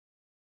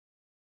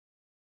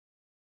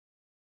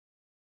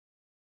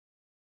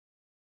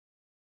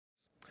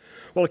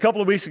Well, a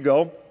couple of weeks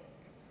ago,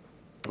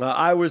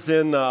 I was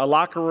in a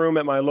locker room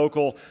at my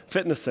local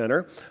fitness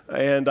center,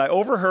 and I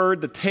overheard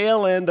the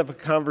tail end of a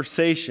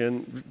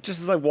conversation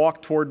just as I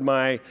walked toward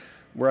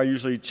where I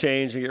usually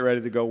change and get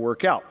ready to go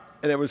work out.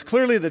 And it was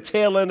clearly the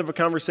tail end of a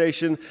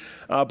conversation,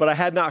 but I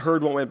had not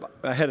heard what went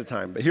ahead of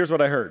time. But here's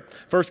what I heard.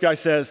 First guy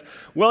says,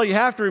 well, you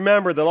have to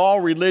remember that all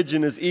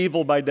religion is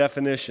evil by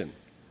definition.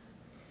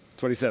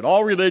 That's what he said.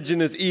 All religion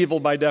is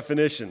evil by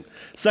definition.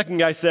 Second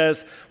guy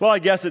says, well, I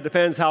guess it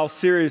depends how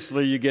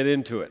seriously you get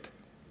into it.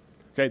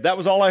 Okay, that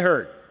was all I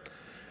heard.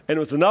 And it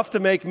was enough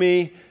to make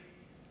me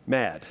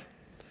mad.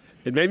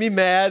 It made me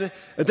mad,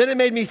 and then it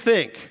made me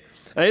think.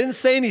 And I didn't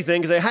say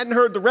anything because I hadn't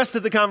heard the rest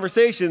of the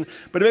conversation,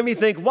 but it made me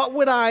think, what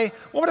would I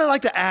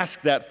like to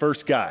ask that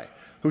first guy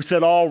who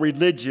said all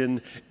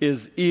religion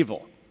is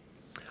evil?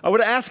 I would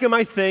ask him,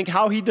 I think,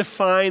 how he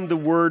defined the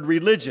word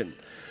religion.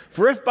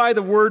 For if by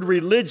the word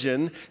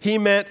religion he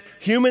meant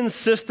human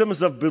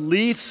systems of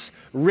beliefs,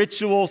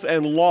 rituals,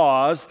 and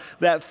laws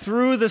that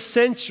through the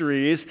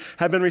centuries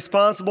have been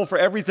responsible for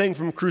everything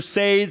from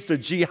crusades to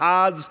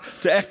jihads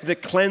to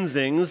ethnic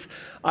cleansings,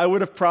 I would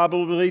have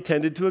probably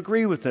tended to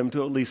agree with him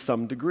to at least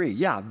some degree.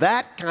 Yeah,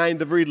 that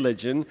kind of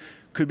religion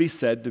could be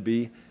said to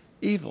be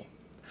evil.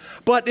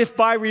 But if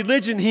by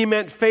religion he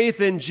meant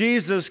faith in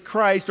Jesus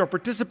Christ or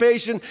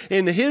participation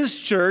in his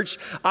church,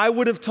 I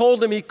would have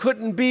told him he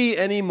couldn't be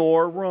any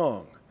more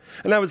wrong.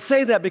 And I would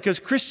say that because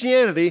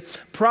Christianity,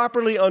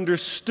 properly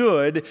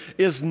understood,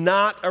 is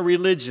not a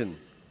religion.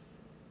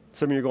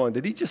 Some of you are going,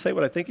 did he just say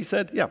what I think he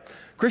said? Yeah.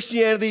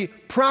 Christianity,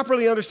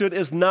 properly understood,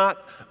 is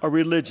not a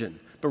religion,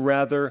 but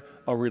rather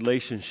a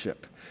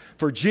relationship.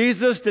 For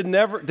Jesus did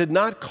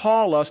not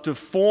call us to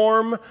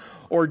form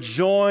or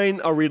join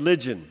a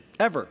religion,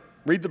 ever.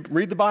 Read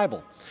the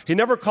Bible. He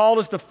never called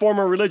us to form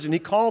a religion. He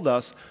called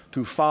us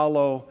to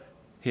follow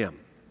him.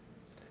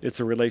 It's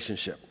a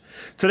relationship.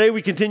 Today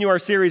we continue our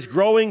series,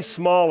 Growing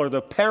Smaller,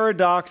 the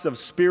Paradox of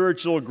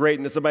Spiritual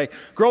Greatness. And by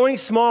growing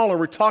smaller,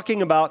 we're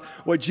talking about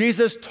what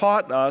Jesus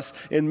taught us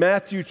in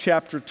Matthew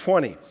chapter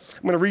 20. I'm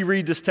going to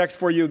reread this text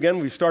for you again.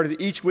 We've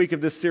started each week of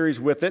this series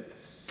with it.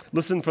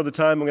 Listen for the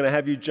time. I'm going to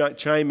have you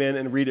chime in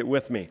and read it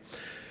with me.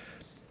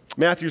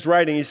 Matthew's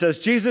writing, he says,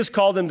 Jesus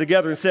called them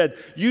together and said,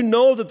 you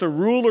know that the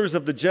rulers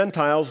of the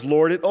Gentiles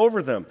lord it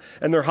over them,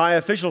 and their high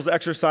officials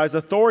exercise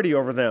authority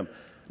over them.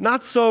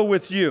 Not so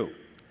with you.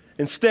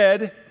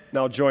 Instead,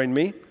 now join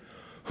me,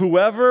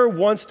 whoever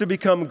wants to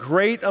become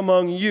great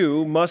among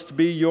you must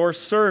be your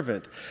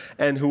servant,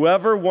 and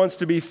whoever wants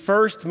to be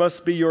first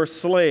must be your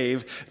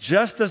slave,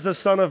 just as the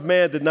Son of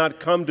Man did not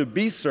come to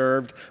be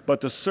served, but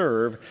to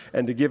serve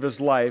and to give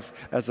his life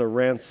as a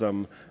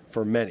ransom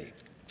for many.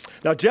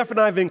 Now, Jeff and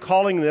I have been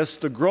calling this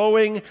the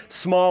growing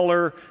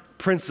smaller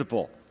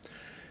principle.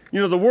 You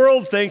know, the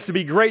world thinks to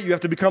be great, you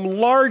have to become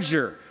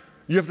larger.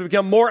 You have to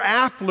become more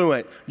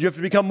affluent. You have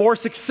to become more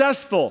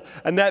successful,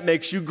 and that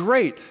makes you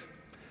great.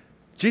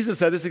 Jesus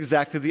said it's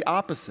exactly the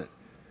opposite.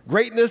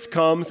 Greatness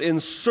comes in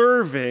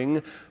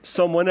serving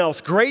someone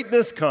else.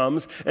 Greatness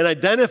comes in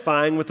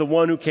identifying with the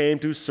one who came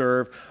to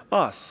serve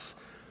us.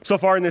 So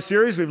far in this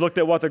series, we've looked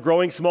at what the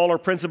growing smaller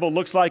principle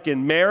looks like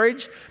in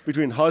marriage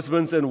between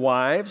husbands and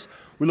wives.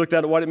 We looked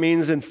at what it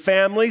means in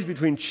families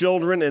between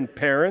children and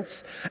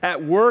parents,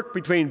 at work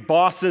between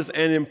bosses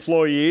and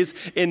employees,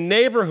 in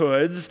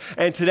neighborhoods,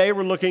 and today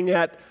we're looking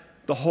at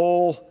the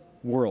whole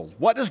world.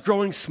 What does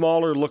growing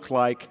smaller look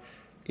like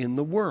in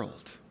the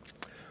world?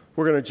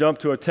 We're going to jump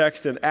to a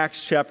text in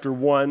Acts chapter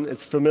 1.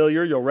 It's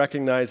familiar. You'll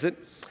recognize it.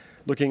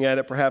 Looking at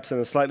it perhaps in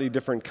a slightly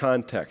different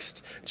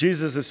context.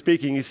 Jesus is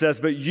speaking. He says,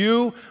 but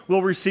you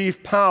will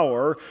receive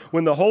power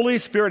when the Holy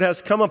Spirit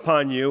has come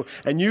upon you,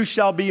 and you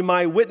shall be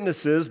my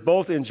witnesses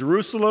both in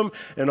Jerusalem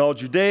and all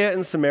Judea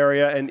and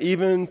Samaria and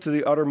even to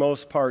the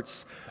uttermost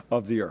parts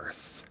of the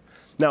earth.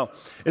 Now,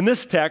 in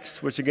this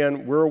text, which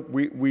again,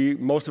 we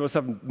most of us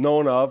have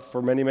known of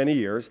for many, many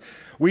years,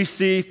 we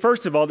see,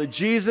 first of all, that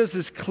Jesus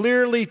is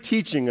clearly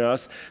teaching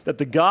us that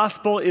the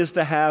gospel is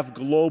to have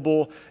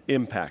global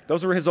impact.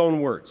 Those are his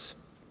own words.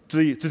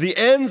 To the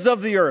ends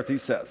of the earth, he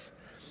says.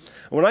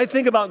 When I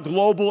think about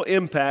global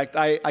impact,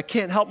 I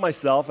can't help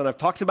myself, and I've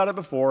talked about it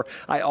before,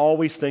 I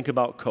always think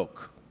about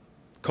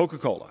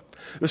Coca-Cola.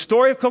 The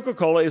story of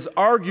Coca-Cola is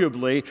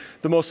arguably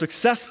the most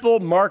successful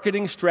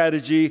marketing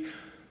strategy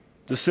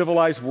the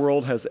civilized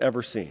world has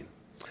ever seen.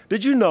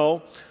 Did you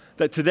know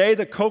that today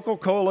the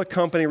Coca-Cola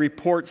company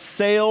reports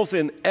sales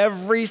in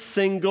every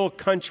single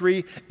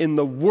country in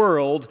the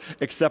world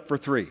except for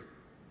 3?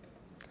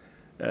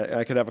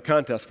 I could have a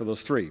contest for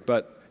those 3,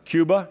 but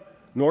Cuba,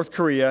 North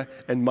Korea,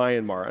 and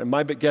Myanmar. And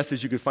my guess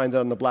is you could find that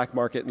on the black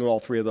market in all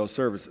 3 of those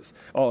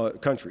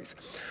countries.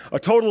 A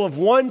total of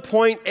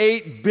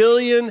 1.8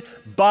 billion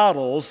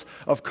bottles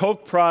of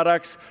Coke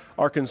products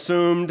are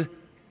consumed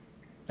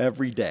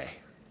every day.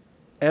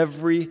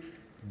 Every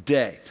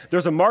day.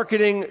 There's a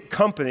marketing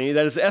company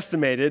that has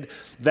estimated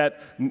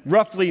that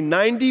roughly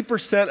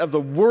 90% of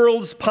the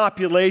world's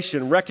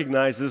population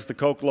recognizes the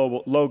Coke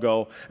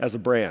logo as a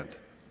brand.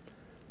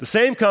 The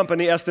same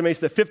company estimates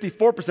that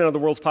 54% of the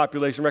world's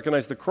population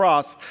recognize the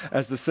cross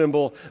as the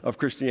symbol of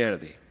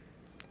Christianity.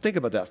 Think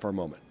about that for a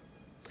moment.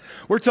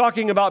 We're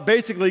talking about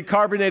basically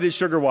carbonated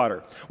sugar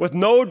water with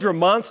no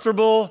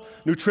demonstrable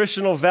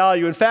nutritional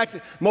value. In fact,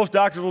 most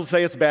doctors will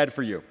say it's bad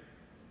for you.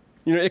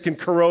 It can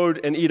corrode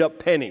and eat up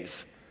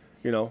pennies,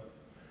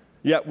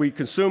 Yet we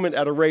consume it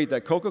at a rate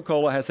that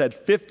Coca-Cola has had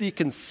 50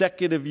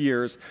 consecutive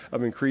years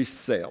of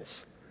increased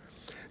sales.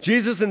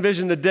 Jesus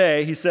envisioned a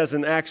day, he says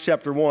in Acts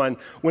chapter 1,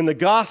 when the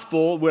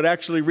gospel would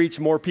actually reach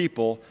more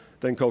people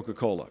than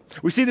Coca-Cola.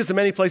 We see this in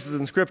many places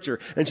in Scripture.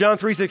 In John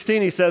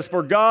 3:16, he says,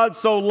 "For God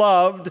so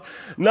loved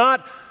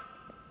not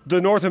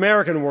the North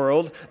American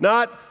world,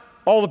 not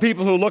all the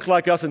people who look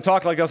like us and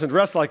talk like us and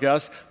dress like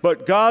us,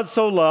 but God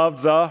so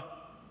loved the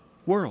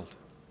world."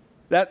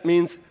 That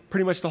means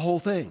pretty much the whole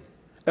thing,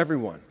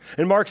 everyone.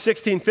 In Mark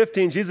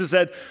 16:15, Jesus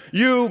said,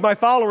 "You, my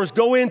followers,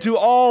 go into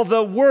all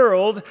the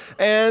world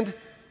and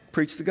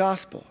preach the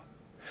gospel."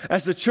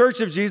 As the Church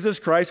of Jesus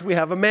Christ, we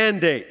have a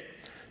mandate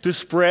to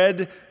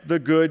spread the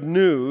good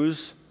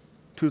news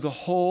to the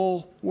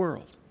whole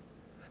world.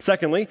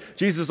 Secondly,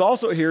 Jesus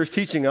also here is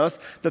teaching us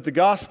that the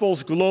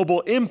gospel's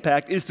global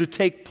impact is to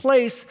take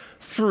place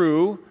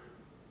through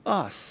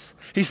us.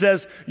 He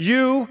says,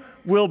 "You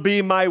will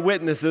be my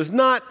witnesses,"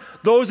 not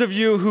those of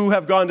you who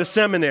have gone to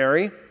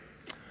seminary,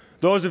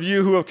 those of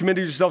you who have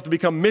committed yourself to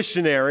become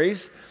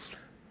missionaries.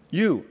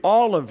 You,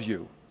 all of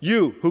you,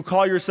 you who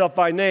call yourself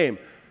by name,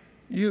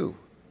 you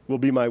will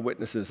be my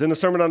witnesses. In the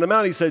Sermon on the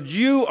Mount, he said,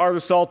 "You are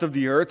the salt of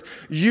the earth.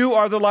 You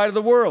are the light of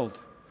the world."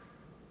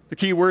 The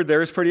key word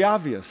there is pretty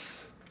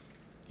obvious.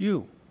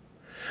 You.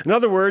 In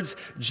other words,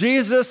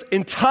 Jesus'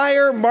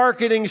 entire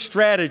marketing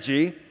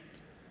strategy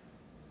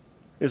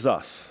is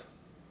us.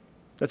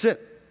 That's it.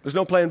 There's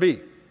no plan B.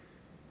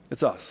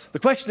 It's us. The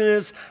question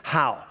is,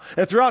 how?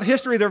 And throughout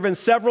history, there have been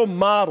several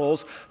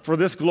models for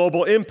this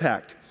global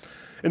impact.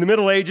 In the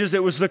Middle Ages,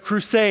 it was the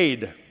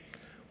crusade,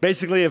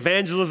 basically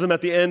evangelism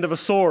at the end of a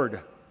sword.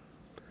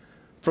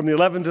 From the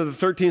 11th to the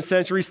 13th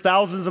centuries,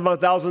 thousands upon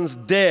thousands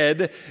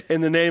dead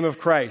in the name of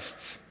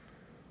Christ.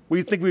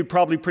 We think we'd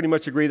probably pretty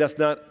much agree that's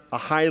not a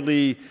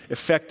highly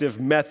effective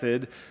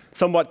method,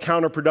 somewhat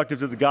counterproductive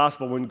to the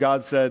gospel when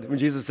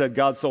Jesus said,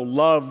 "God so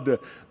loved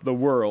the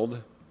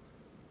world."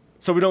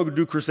 So we don't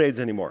do crusades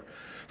anymore.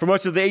 For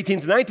much of the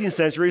 18th and 19th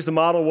centuries, the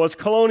model was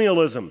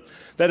colonialism.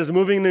 That is,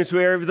 moving into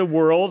an area of the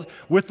world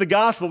with the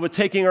gospel, but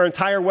taking our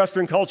entire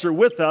Western culture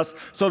with us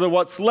so that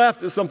what's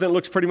left is something that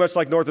looks pretty much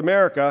like North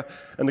America,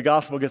 and the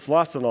gospel gets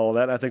lost in all of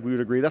that. I think we would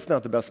agree that's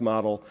not the best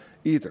model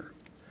either.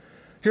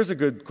 Here's a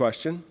good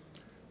question.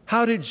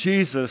 How did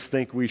Jesus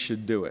think we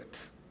should do it?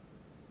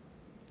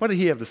 What did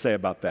he have to say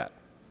about that?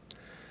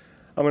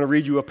 I'm going to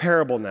read you a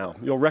parable now.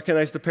 You'll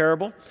recognize the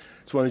parable.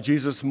 It's one of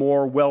Jesus'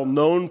 more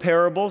well-known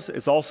parables.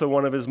 It's also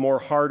one of his more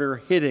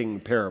harder-hitting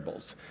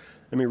parables.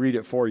 Let me read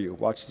it for you.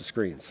 Watch the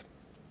screens.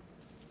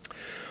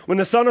 "When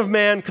the Son of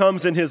Man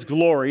comes in his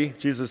glory,"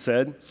 Jesus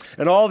said,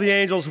 "and all the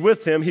angels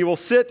with him, he will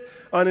sit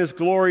on his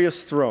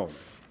glorious throne.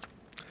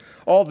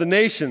 All the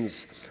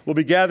nations will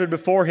be gathered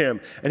before him,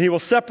 and he will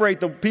separate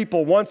the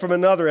people one from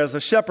another as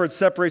a shepherd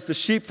separates the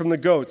sheep from the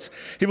goats.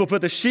 He will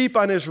put the sheep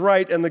on his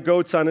right and the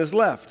goats on his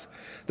left.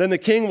 Then the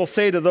king will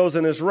say to those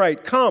on his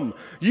right, 'Come,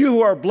 you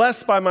who are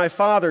blessed by my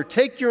Father,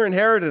 take your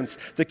inheritance,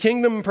 the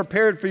kingdom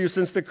prepared for you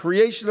since the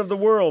creation of the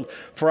world.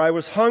 For I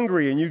was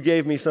hungry, and you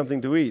gave me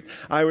something to eat.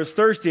 I was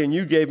thirsty, and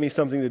you gave me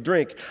something to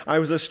drink. I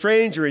was a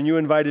stranger, and you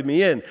invited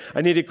me in.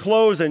 I needed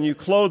clothes, and you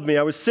clothed me.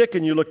 I was sick,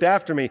 and you looked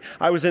after me.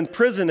 I was in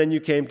prison, and you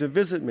came to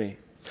visit me.'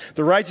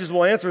 The righteous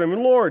will answer him,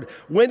 'Lord,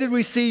 when did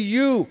we see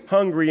you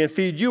hungry and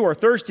feed you, or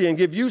thirsty and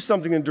give you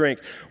something to drink?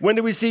 When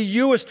did we see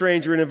you a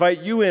stranger and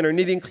invite you in, or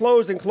needing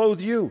clothes and clothe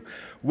you?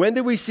 When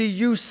did we see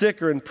you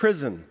sick or in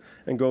prison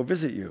and go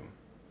visit you?'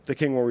 The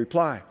king will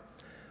reply,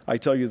 'I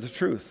tell you the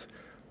truth.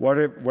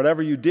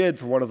 Whatever you did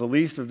for one of the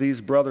least of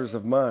these brothers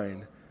of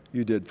mine,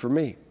 you did for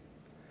me.'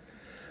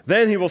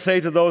 Then he will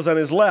say to those on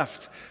his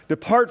left,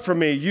 'Depart from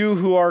me, you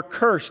who are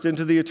cursed,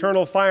 into the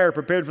eternal fire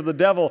prepared for the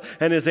devil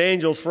and his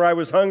angels. For I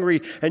was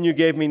hungry, and you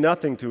gave me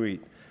nothing to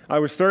eat. I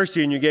was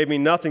thirsty, and you gave me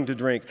nothing to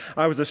drink.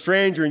 I was a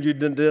stranger, and you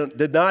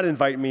did not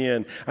invite me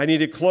in. I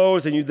needed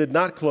clothes, and you did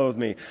not clothe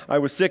me. I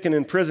was sick and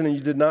in prison, and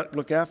you did not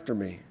look after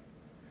me.'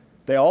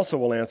 They also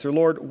will answer,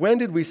 'Lord, when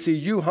did we see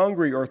you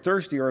hungry or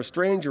thirsty or a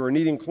stranger or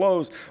needing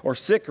clothes or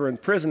sick or in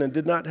prison and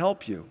did not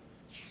help you?'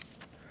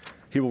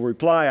 He will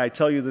reply, 'I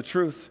tell you the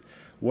truth.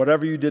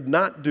 Whatever you did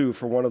not do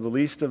for one of the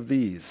least of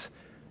these,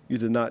 you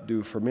did not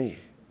do for me.'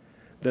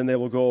 Then they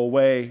will go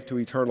away to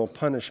eternal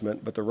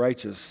punishment, but the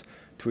righteous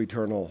to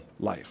eternal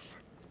life."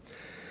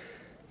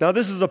 Now,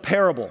 this is a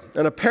parable,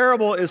 and a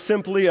parable is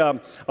simply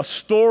a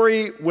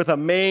story with a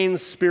main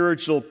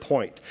spiritual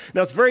point.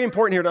 Now, it's very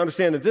important here to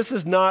understand that this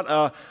is not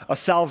a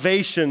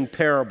salvation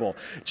parable.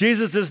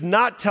 Jesus is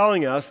not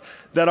telling us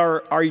that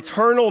our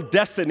eternal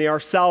destiny, our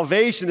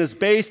salvation, is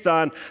based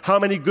on how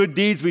many good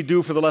deeds we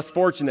do for the less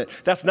fortunate.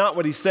 That's not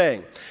what he's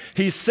saying.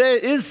 He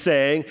is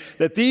saying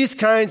that these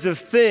kinds of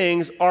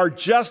things are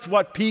just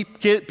what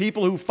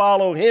people who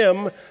follow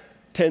him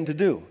tend to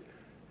do,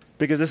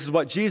 because this is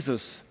what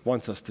Jesus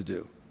wants us to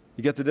do.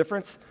 You get the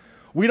difference?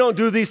 We don't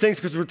do these things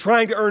because we're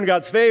trying to earn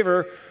God's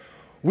favor.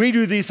 We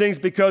do these things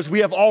because we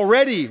have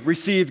already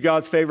received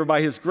God's favor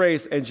by his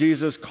grace, and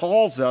Jesus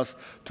calls us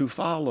to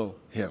follow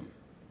him.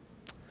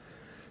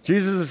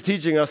 Jesus is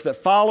teaching us that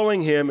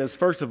following him is,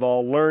 first of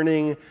all,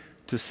 learning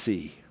to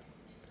see.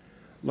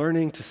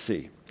 Learning to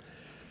see.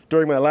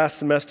 During my last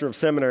semester of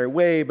seminary,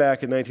 way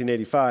back in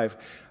 1985,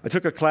 I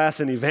took a class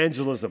in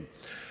evangelism.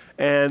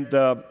 And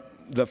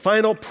the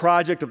final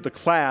project of the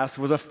class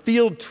was a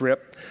field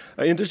trip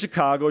into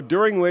Chicago,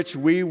 during which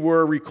we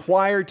were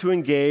required to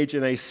engage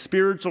in a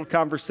spiritual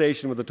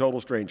conversation with a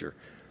total stranger.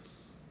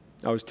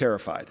 I was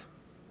terrified.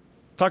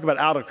 Talk about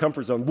out of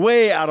comfort zone,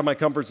 way out of my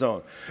comfort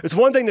zone. It's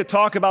one thing to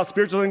talk about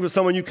spiritual things with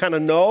someone you kind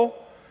of know,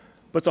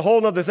 but it's a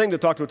whole other thing to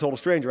talk to a total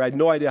stranger. I had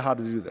no idea how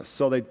to do this.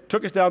 So they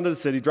took us down to the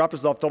city, dropped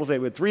us off, told us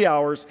we had 3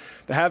 hours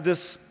to have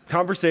this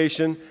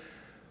conversation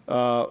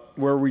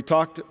where we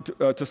talked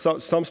to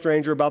some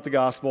stranger about the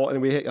gospel,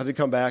 and we had to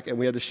come back and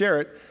we had to share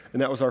it,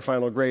 and that was our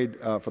final grade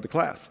for the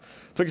class.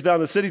 Took us down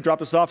to the city,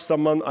 dropped us off.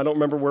 Someone, I don't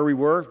remember where we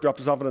were, dropped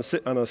us off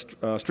on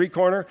a street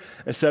corner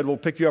and said, we'll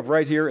pick you up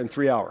right here in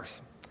 3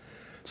 hours.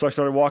 So I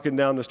started walking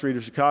down the street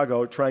of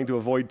Chicago trying to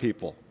avoid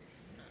people.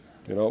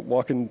 You know,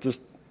 walking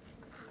just,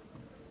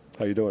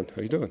 how you doing?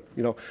 How you doing?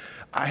 You know,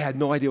 I had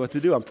no idea what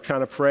to do. I'm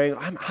kind of praying,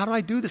 how do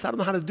I do this? I don't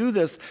know how to do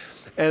this.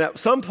 And at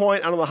some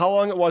point, I don't know how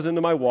long it was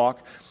into my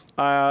walk,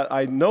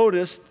 I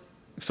noticed,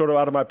 sort of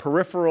out of my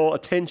peripheral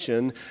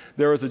attention,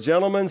 there was a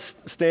gentleman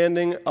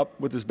standing up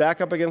with his back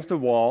up against the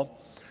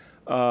wall,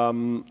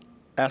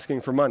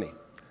 asking for money.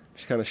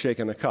 He's kind of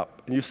shaking a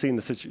cup. And you've seen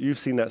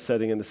that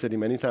setting in the city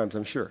many times,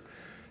 I'm sure.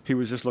 He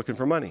was just looking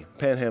for money,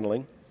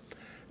 panhandling.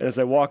 And as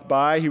I walked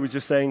by, he was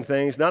just saying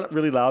things, not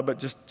really loud, but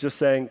just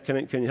saying,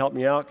 can you help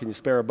me out? Can you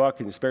spare a buck?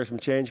 Can you spare some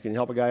change? Can you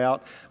help a guy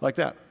out? Like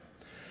that.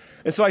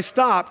 And so I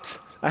stopped.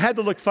 I had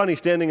to look funny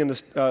standing in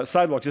the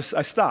sidewalk.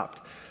 I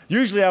stopped.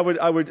 Usually I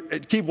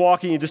would keep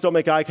walking. You just don't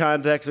make eye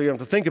contact, so you don't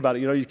have to think about it.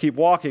 You know, you keep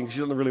walking because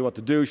you don't know really what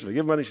to do. Should I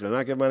give money? Should I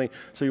not give money?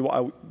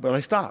 But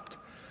I stopped.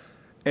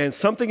 And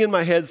something in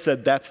my head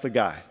said, that's the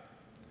guy.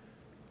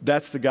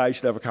 That's the guy you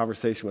should have a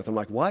conversation with. I'm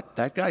like, what?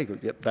 That guy?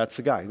 Yep, that's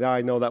the guy. Now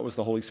I know that was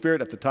the Holy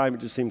Spirit. At the time, it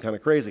just seemed kind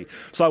of crazy.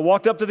 So I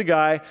walked up to the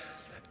guy,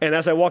 and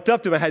as I walked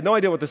up to him, I had no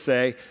idea what to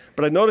say,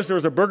 but I noticed there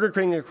was a Burger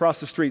King across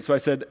the street. So I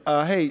said,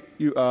 hey,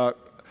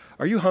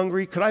 are you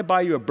hungry? Could I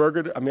buy you a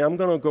burger? I'm going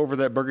to go over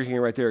to that Burger King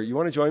right there. You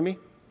want to join me?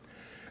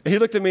 And he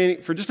looked at me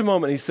for just a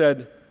moment. And he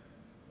said,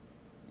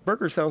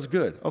 burger sounds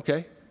good.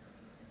 Okay.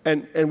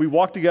 And we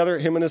walked together,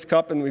 him and his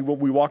cup, and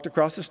we walked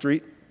across the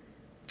street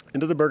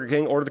into the Burger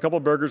King, ordered a couple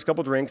of burgers, a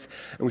couple of drinks,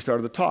 and we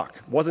started to talk.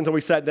 It wasn't until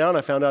we sat down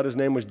I found out his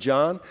name was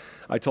John.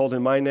 I told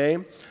him my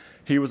name.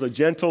 He was a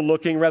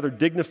gentle-looking, rather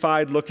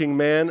dignified-looking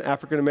man,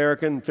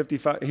 African-American,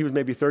 55. He was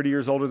maybe 30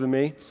 years older than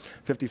me,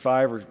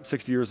 55 or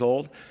 60 years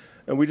old.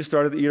 And we just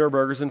started to eat our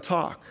burgers and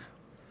talk.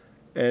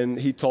 And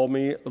he told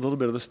me a little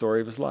bit of the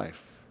story of his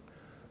life,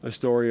 a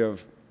story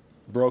of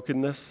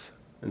brokenness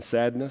and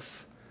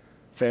sadness,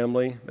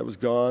 family that was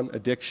gone,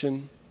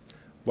 addiction,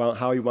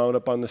 how he wound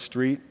up on the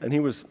street. And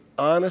he was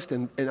honest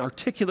and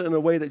articulate in a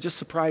way that just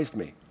surprised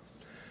me.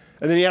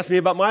 And then he asked me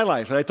about my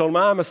life, and I told him,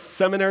 I'm a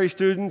seminary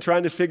student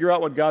trying to figure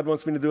out what God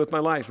wants me to do with my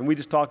life. And we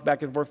just talked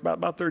back and forth for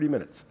about 30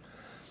 minutes.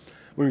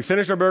 When we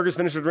finished our burgers,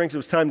 finished our drinks, it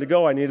was time to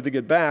go. I needed to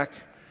get back.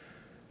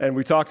 And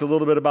we talked a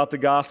little bit about the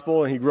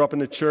gospel, and he grew up in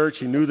the church.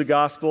 He knew the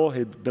gospel.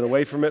 He'd been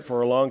away from it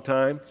for a long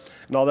time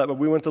and all that, but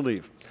we went to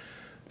leave.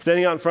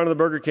 Standing out in front of the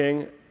Burger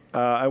King,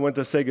 I went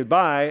to say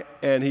goodbye,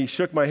 and he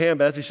shook my hand.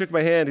 But as he shook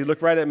my hand, he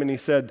looked right at me, and he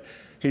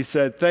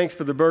said, thanks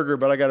for the burger,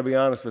 but I got to be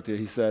honest with you.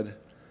 He said,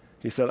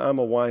 I'm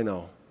a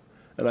wino.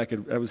 And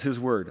that was his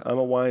word, I'm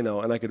a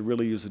wino, and I could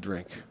really use a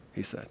drink,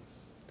 he said.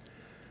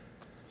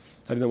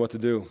 I didn't know what to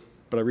do,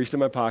 but I reached in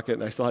my pocket,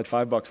 and I still had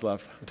 $5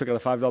 left. I took out a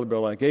 $5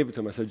 bill, and I gave it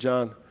to him. I said,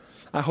 John,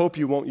 I hope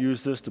you won't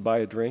use this to buy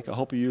a drink. I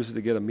hope you use it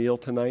to get a meal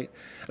tonight.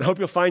 And I hope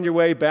you'll find your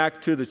way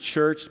back to the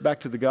church, back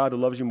to the God who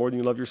loves you more than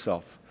you love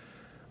yourself.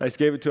 I just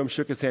gave it to him,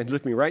 shook his hand. He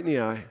looked me right in the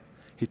eye.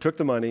 He took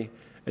the money,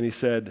 and he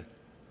said,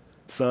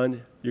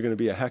 son, you're going to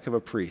be a heck of a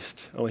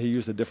priest. Only he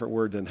used a different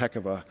word than heck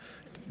of a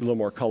little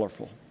more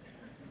colorful.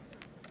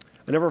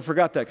 I never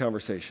forgot that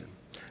conversation.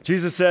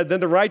 Jesus said, then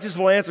the righteous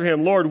will answer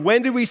him, Lord,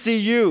 when did we see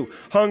you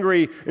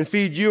hungry and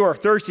feed you, or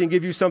thirsty and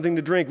give you something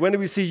to drink? When did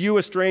we see you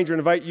a stranger and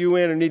invite you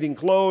in, or needing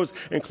clothes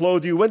and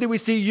clothe you? When did we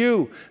see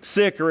you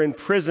sick or in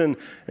prison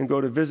and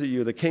go to visit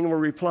you? The king will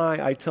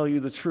reply, I tell you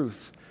the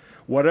truth.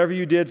 Whatever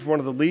you did for one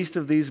of the least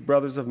of these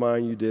brothers of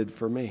mine, you did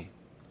for me.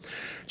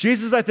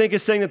 Jesus, I think,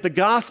 is saying that the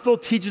gospel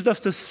teaches us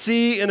to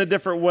see in a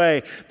different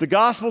way. The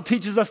gospel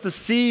teaches us to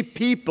see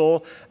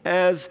people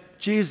as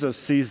Jesus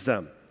sees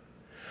them.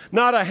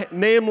 Not a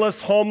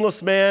nameless,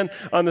 homeless man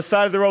on the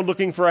side of the road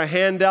looking for a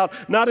handout,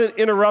 not an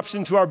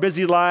interruption to our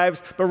busy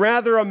lives, but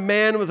rather a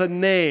man with a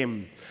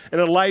name and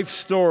a life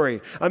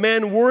story, a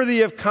man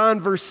worthy of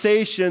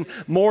conversation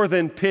more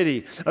than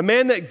pity, a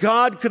man that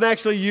God could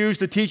actually use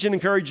to teach and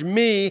encourage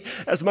me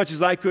as much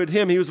as I could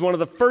him. He was one of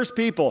the first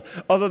people,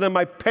 other than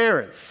my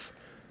parents,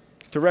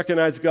 to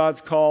recognize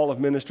God's call of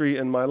ministry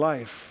in my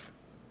life.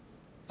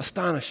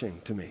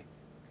 Astonishing to me.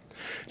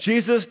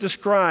 Jesus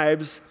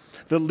describes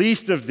the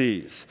least of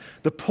these,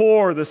 the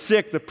poor, the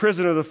sick, the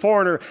prisoner, the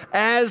foreigner,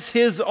 as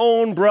his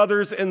own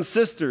brothers and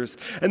sisters.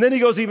 And then he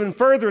goes even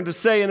further and to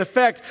say, in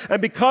effect,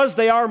 and because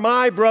they are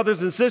my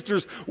brothers and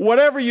sisters,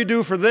 whatever you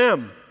do for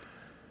them,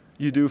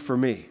 you do for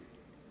me.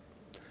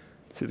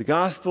 See, the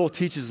gospel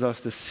teaches us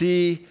to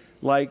see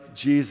like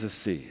Jesus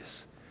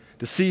sees,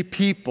 to see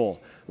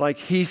people like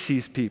he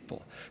sees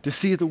people, to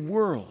see the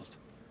world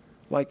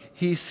like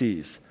he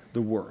sees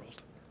the world.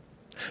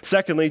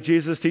 Secondly,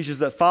 Jesus teaches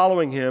that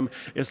following him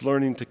is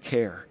learning to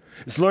care.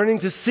 It's learning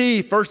to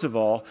see, first of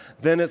all,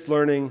 then it's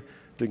learning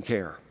to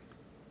care.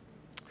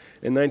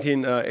 In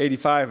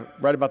 1985,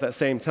 right about that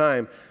same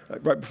time,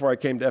 right before I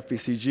came to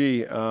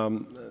FBCG,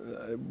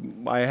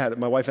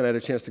 my wife and I had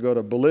a chance to go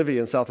to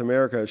Bolivia in South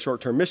America as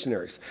short-term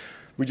missionaries.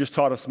 We just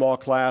taught a small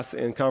class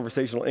in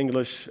conversational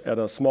English at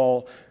a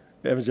small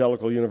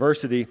evangelical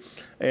university.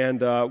 And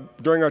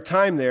during our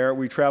time there,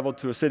 we traveled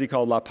to a city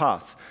called La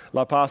Paz.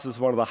 La Paz is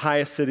one of the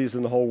highest cities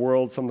in the whole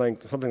world, something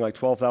like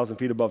 12,000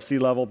 feet above sea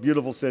level,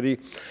 beautiful city.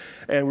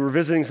 And we were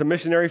visiting some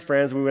missionary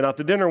friends. We went out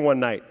to dinner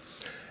one night.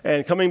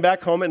 And coming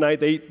back home at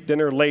night, they eat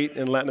dinner late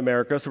in Latin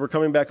America, so we're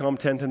coming back home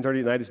 10:30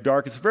 at night. It's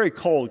dark. It's very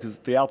cold because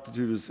the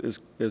altitude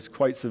is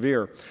quite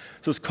severe.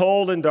 So it's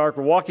cold and dark.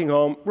 We're walking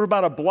home. We're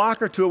about a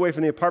block or two away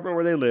from the apartment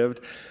where they lived.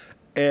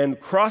 And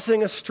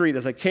crossing a street,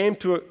 as I came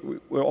to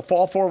it,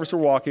 all four of us were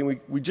walking.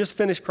 We just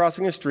finished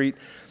crossing a street,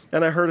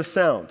 and I heard a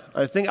sound.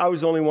 I think I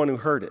was the only one who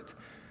heard it.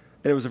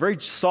 And it was a very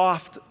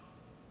soft,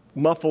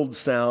 muffled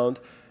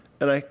sound,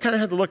 and I kind of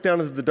had to look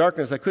down into the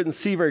darkness. I couldn't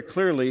see very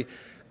clearly,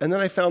 and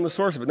then I found the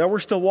source of it. Now, we're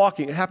still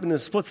walking. It happened in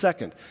a split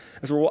second.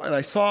 And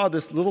I saw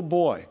this little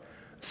boy,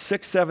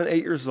 6, 7,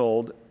 8 years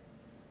old,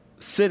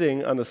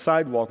 sitting on the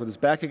sidewalk with his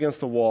back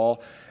against the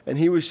wall, and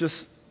he was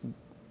just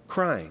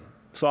crying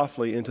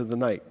softly into the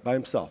night by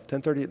himself,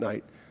 10:30 at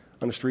night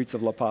on the streets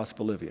of La Paz,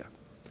 Bolivia.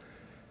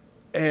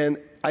 And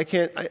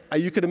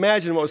you could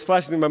imagine what was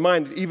flashing in my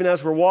mind even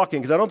as we're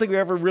walking, because I don't think we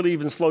ever really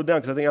even slowed down,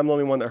 because I think I'm the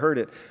only one that heard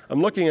it.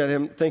 I'm looking at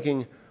him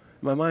thinking in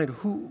my mind,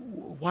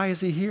 why is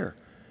he here?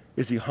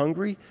 Is he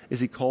hungry? Is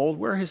he cold?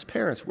 Where are his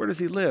parents? Where does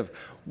he live?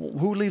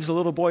 Who leaves a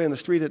little boy in the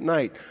street at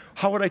night?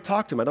 How would I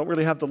talk to him? I don't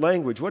really have the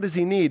language. What does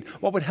he need?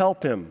 What would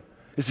help him?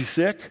 Is he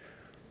sick?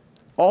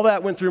 All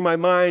that went through my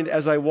mind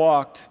as I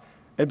walked.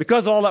 And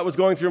because all that was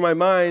going through my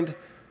mind,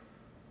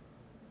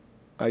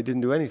 I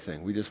didn't do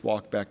anything. We just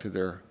walked back to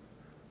their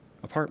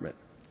apartment.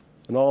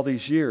 And all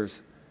these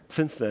years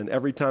since then,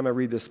 every time I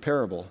read this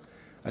parable,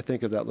 I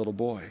think of that little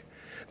boy.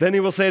 Then he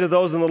will say to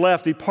those on the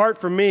left,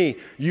 "Depart from me,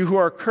 you who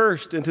are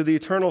cursed, into the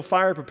eternal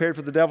fire prepared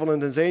for the devil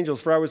and his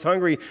angels. For I was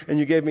hungry, and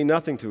you gave me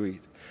nothing to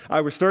eat.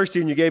 I was thirsty,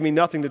 and you gave me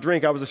nothing to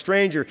drink. I was a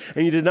stranger,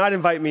 and you did not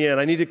invite me in.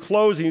 I needed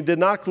clothes, and you did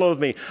not clothe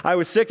me. I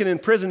was sick and in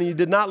prison, and you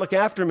did not look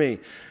after me."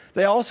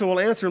 They also will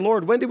answer,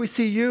 "Lord, when did we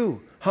see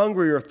you,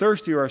 hungry or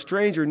thirsty or a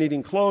stranger,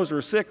 needing clothes or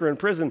sick or in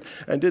prison,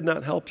 and did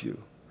not help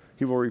you?"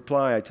 He will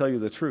reply, "I tell you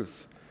the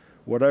truth.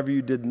 Whatever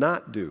you did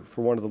not do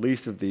for one of the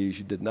least of these,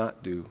 you did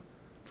not do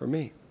for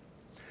me."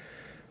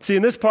 See,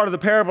 in this part of the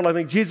parable, I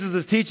think Jesus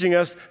is teaching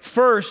us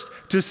first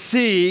to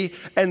see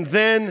and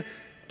then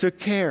to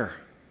care.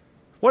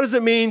 What does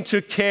it mean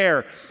to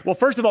care? Well,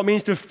 first of all, it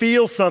means to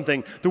feel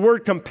something. The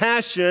word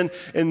compassion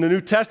in the New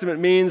Testament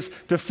means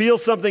to feel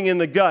something in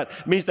the gut.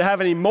 It means to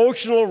have an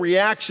emotional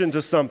reaction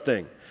to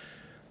something.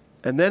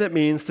 And then it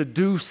means to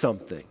do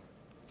something.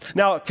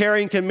 Now,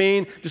 caring can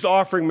mean just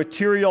offering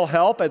material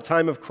help at a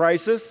time of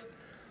crisis.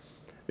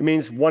 It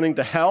means wanting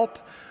to help.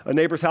 A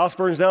neighbor's house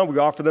burns down, we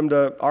offer them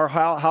to our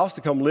house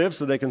to come live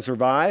so they can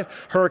survive.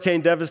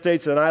 Hurricane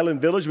devastates an island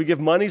village, we give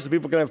money so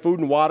people can have food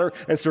and water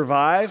and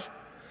survive.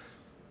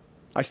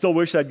 I still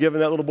wish I'd given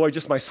that little boy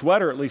just my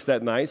sweater at least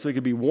that night so he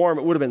could be warm.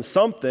 It would have been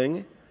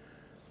something.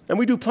 And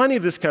we do plenty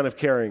of this kind of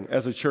caring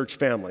as a church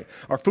family.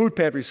 Our food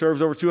pantry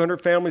serves over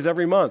 200 families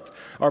every month.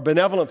 Our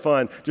benevolent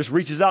fund just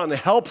reaches out and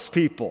helps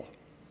people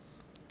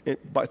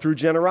through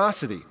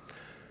generosity.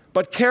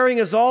 But caring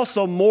is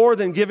also more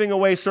than giving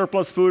away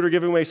surplus food or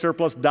giving away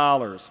surplus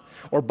dollars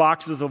or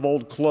boxes of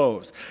old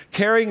clothes.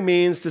 Caring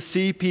means to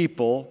see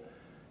people.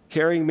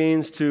 Caring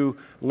means to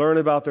learn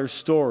about their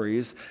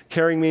stories.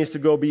 Caring means to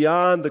go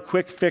beyond the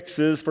quick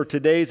fixes for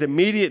today's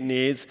immediate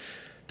needs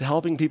to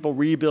helping people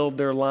rebuild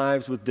their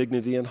lives with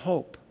dignity and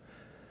hope.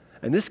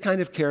 And this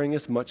kind of caring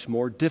is much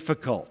more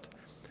difficult,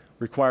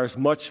 requires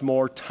much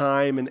more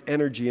time and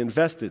energy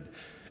invested.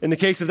 In the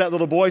case of that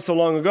little boy so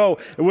long ago,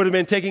 it would have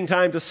been taking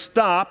time to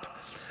stop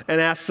and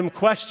ask some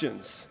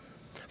questions.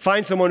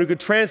 Find someone who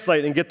could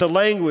translate and get the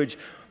language.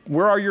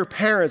 Where are your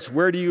parents?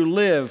 Where do you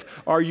live?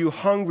 Are you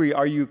hungry?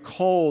 Are you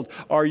cold?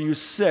 Are you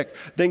sick?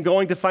 Then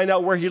going to find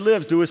out where he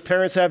lives. Do his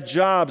parents have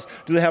jobs?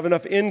 Do they have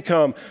enough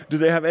income? Do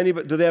they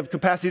have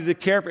capacity to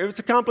care for? It's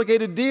a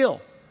complicated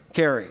deal,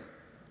 caring.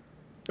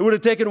 It would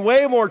have taken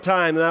way more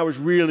time than I was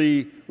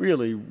really,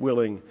 really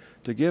willing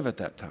to give at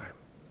that time.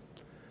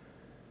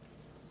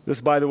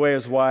 This, by the way,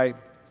 is why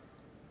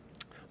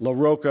La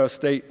Roca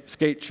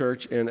Skate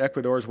Church in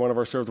Ecuador is one of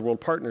our Serve the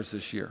World partners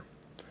this year.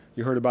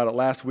 You heard about it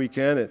last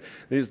weekend.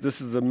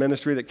 This is a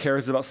ministry that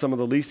cares about some of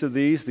the least of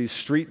these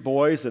street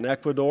boys in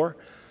Ecuador,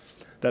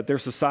 that their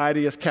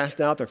society has cast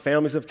out, their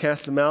families have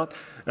cast them out.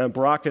 And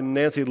Barack and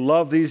Nancy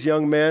love these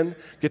young men,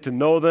 get to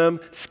know them,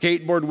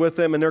 skateboard with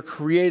them, and they're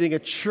creating a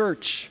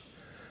church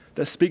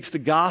that speaks the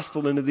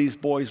gospel into these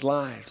boys'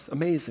 lives.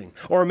 Amazing.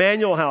 Or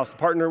Emmanuel House, the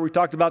partner we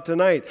talked about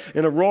tonight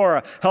in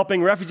Aurora,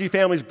 helping refugee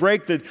families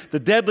break the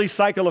deadly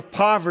cycle of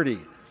poverty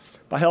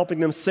by helping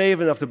them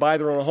save enough to buy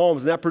their own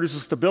homes. And that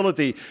produces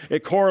stability.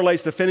 It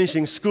correlates to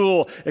finishing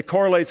school. It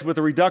correlates with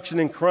a reduction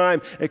in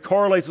crime. It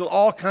correlates with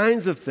all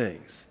kinds of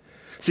things.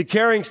 See,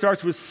 caring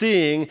starts with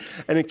seeing,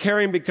 and then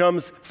caring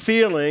becomes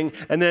feeling,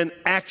 and then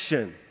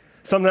action.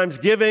 Sometimes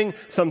giving,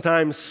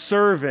 sometimes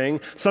serving,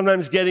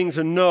 sometimes getting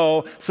to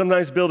know,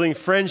 sometimes building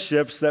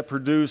friendships that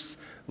produce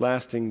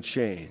lasting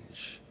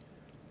change.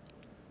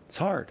 It's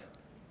hard.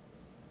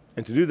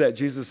 And to do that,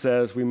 Jesus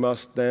says we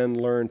must then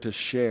learn to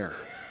share.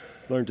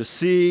 Learn to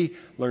see,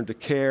 learn to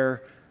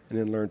care, and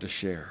then learn to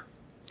share.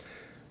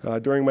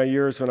 During my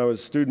years when I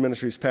was student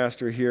ministries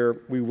pastor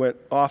here, we went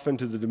often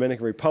to the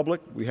Dominican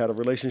Republic. We had a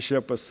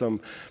relationship with some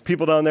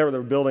people down there that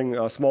were building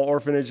small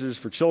orphanages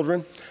for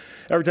children.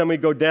 Every time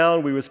we'd go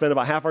down, we would spend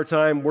about half our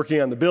time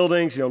working on the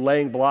buildings,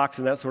 laying blocks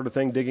and that sort of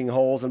thing, digging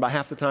holes, and about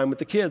half the time with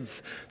the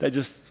kids that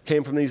just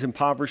came from these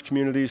impoverished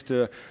communities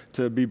to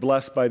be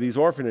blessed by these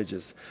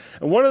orphanages.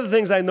 And one of the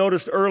things I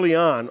noticed early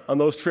on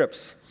those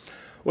trips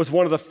was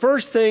one of the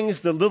first things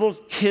the little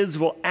kids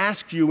will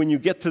ask you when you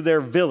get to their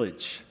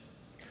village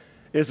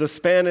is a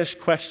Spanish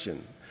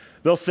question.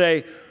 They'll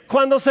say,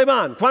 ¿Cuándo se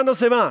van? ¿Cuándo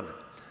se van?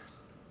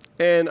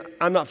 And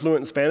I'm not fluent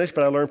in Spanish,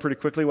 but I learned pretty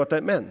quickly what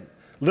that meant.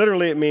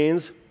 Literally, it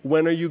means,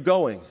 when are you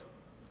going?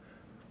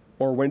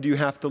 Or when do you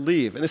have to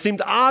leave? And it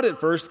seemed odd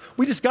at first.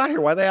 We just got here.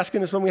 Why are they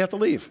asking us when we have to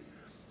leave?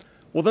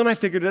 Well, then I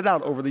figured it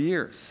out over the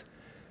years.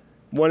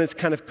 One, it's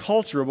kind of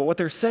cultural, but what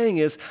they're saying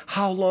is,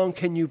 how long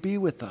can you be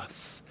with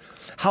us?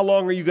 How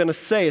long are you going to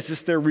stay? It's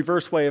just their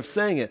reverse way of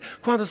saying it.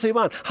 ¿Cuándo se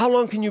van? How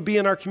long can you be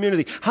in our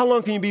community? How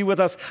long can you be with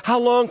us? How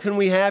long can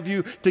we have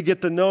you to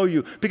get to know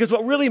you? Because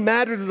what really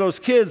mattered to those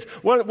kids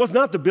was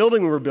not the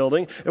building we were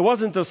building. It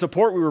wasn't the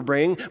support we were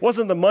bringing. It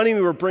wasn't the money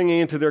we were bringing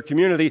into their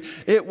community.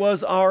 It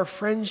was our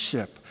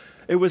friendship.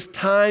 It was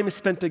time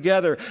spent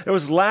together. It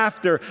was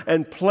laughter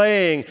and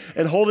playing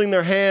and holding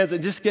their hands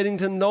and just getting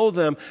to know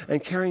them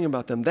and caring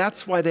about them.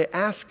 That's why they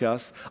ask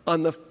us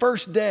on the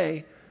first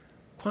day,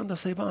 ¿Cuándo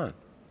se van?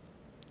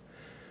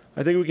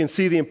 I think we can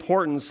see the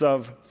importance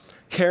of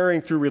caring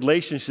through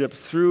relationships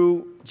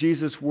through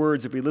Jesus'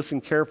 words if we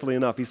listen carefully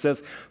enough. He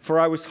says, "For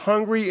I was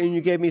hungry and you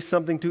gave me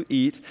something to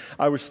eat.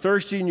 I was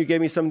thirsty and you gave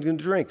me something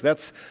to drink."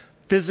 That's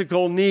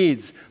physical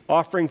needs,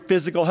 offering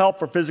physical help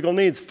for physical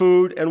needs,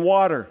 food and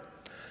water.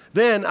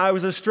 Then I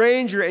was a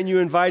stranger and you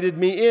invited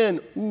me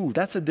in. Ooh,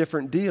 that's a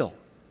different deal.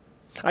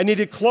 I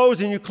needed clothes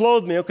and you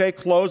clothed me. Okay,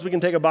 clothes, we can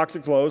take a box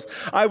of clothes.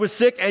 I was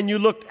sick and you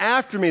looked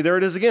after me. There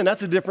it is again.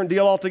 That's a different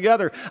deal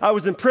altogether. I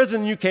was in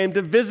prison and you came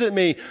to visit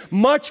me.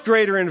 Much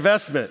greater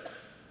investment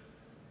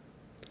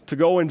to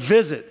go and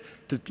visit,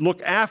 to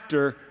look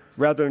after,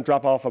 rather than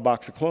drop off a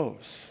box of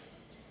clothes.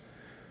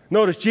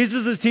 Notice,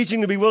 Jesus is teaching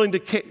to be willing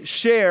to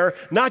share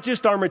not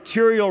just our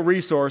material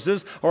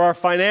resources or our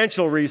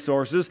financial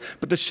resources,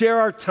 but to share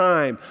our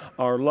time,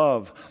 our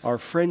love, our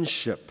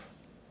friendship,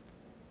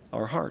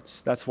 our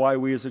hearts. That's why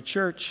we as a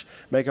church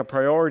make a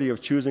priority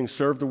of choosing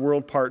Serve the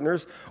World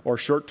partners or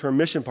short-term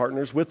mission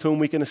partners with whom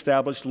we can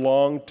establish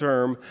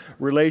long-term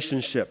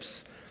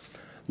relationships.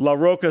 La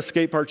Roca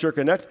Skate Park Church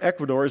in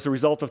Ecuador is the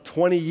result of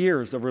 20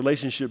 years of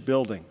relationship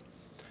building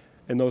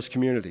in those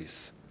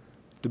communities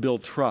to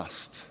build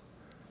trust.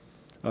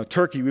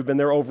 Turkey, we've been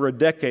there over a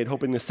decade,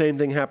 hoping the same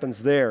thing happens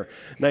there.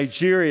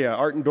 Nigeria,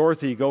 Art and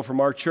Dorothy go from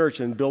our church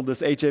and build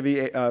this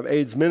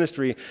HIV/AIDS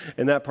ministry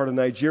in that part of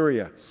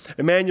Nigeria.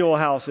 Emmanuel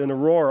House in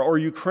Aurora, or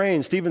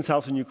Ukraine, Stephen's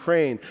House in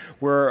Ukraine,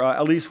 where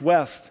Elise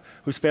West,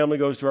 whose family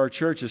goes to our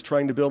church, is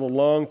trying to build a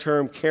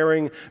long-term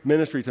caring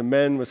ministry to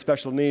men with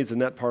special needs in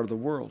that part of the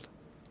world.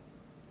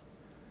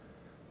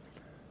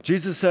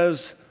 Jesus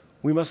says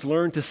we must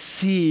learn to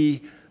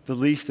see the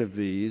least of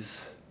these.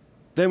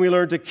 Then we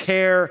learn to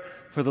care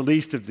for the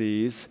least of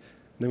these,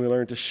 and then we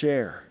learn to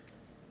share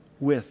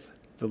with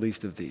the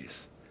least of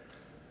these.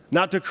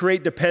 Not to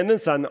create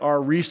dependence on our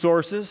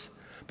resources,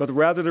 but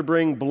rather to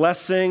bring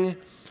blessing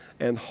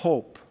and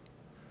hope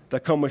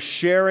that come with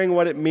sharing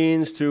what it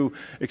means to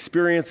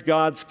experience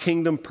God's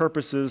kingdom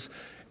purposes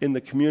in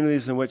the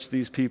communities in which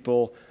these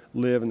people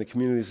live and the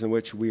communities in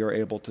which we are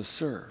able to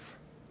serve.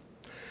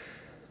 I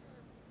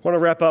want to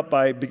wrap up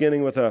by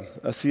beginning with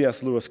a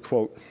C.S. Lewis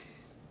quote.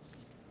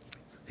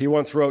 He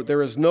once wrote,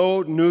 "There is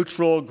no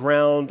neutral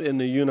ground in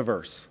the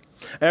universe.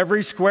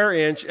 Every square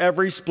inch,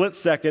 every split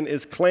second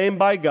is claimed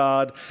by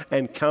God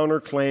and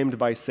counterclaimed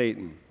by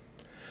Satan.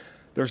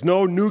 There's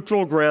no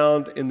neutral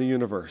ground in the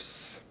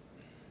universe."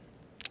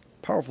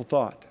 Powerful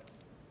thought.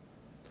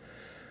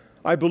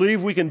 I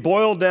believe we can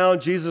boil down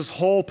Jesus'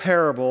 whole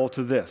parable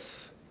to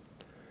this.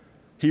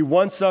 He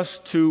wants us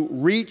to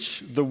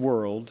reach the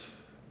world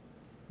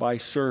by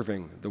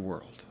serving the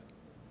world.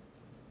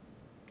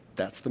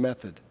 That's the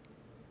method.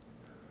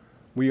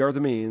 We are the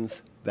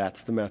means.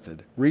 That's the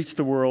method. Reach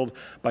the world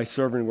by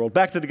serving the world.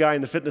 Back to the guy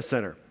in the fitness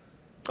center.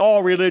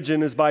 All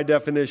religion is by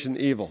definition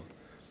evil.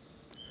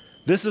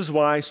 This is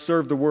why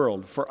serve the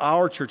world for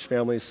our church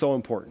family is so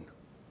important.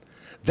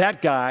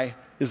 That guy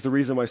is the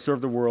reason why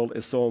serve the world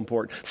is so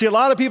important. See, a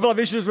lot of people have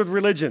issues with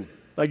religion.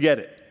 I get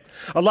it.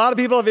 A lot of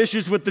people have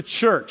issues with the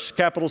church,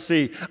 capital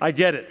C. I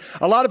get it.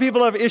 A lot of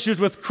people have issues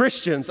with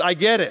Christians. I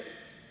get it.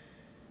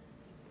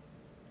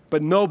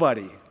 But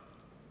nobody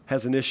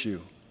has an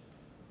issue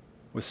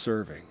with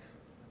serving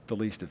the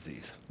least of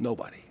these.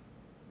 Nobody.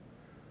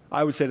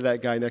 I would say to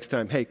that guy next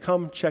time, hey,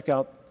 come check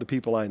out the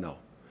people I know.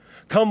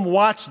 Come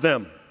watch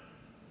them,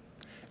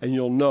 and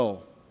you'll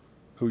know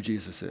who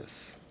Jesus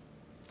is.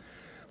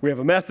 We have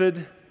a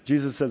method.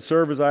 Jesus said,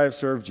 serve as I have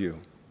served you.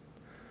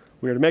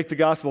 We are to make the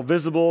gospel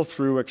visible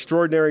through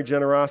extraordinary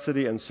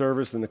generosity and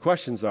service, and the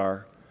questions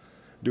are,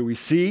 do we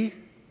see,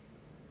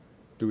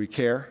 do we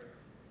care,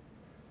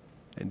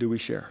 and do we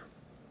share?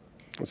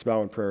 Let's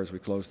bow in prayer as we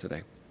close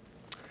today.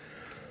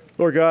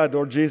 Lord God,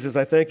 Lord Jesus,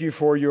 I thank you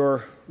for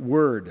your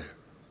word.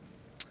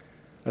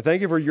 I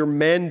thank you for your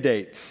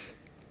mandate.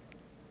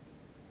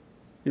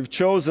 You've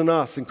chosen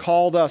us and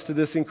called us to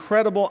this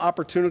incredible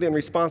opportunity and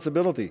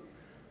responsibility.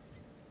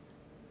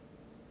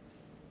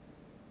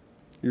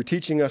 You're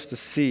teaching us to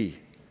see.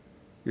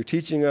 You're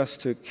teaching us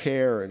to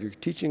care, and you're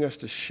teaching us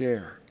to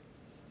share,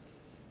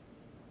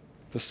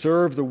 to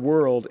serve the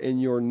world in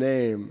your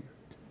name.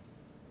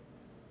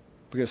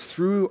 Because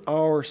through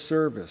our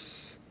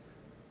service,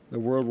 the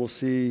world will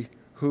see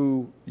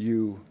who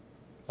you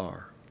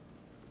are.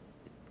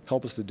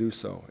 Help us to do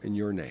so in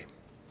your name.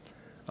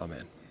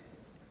 Amen.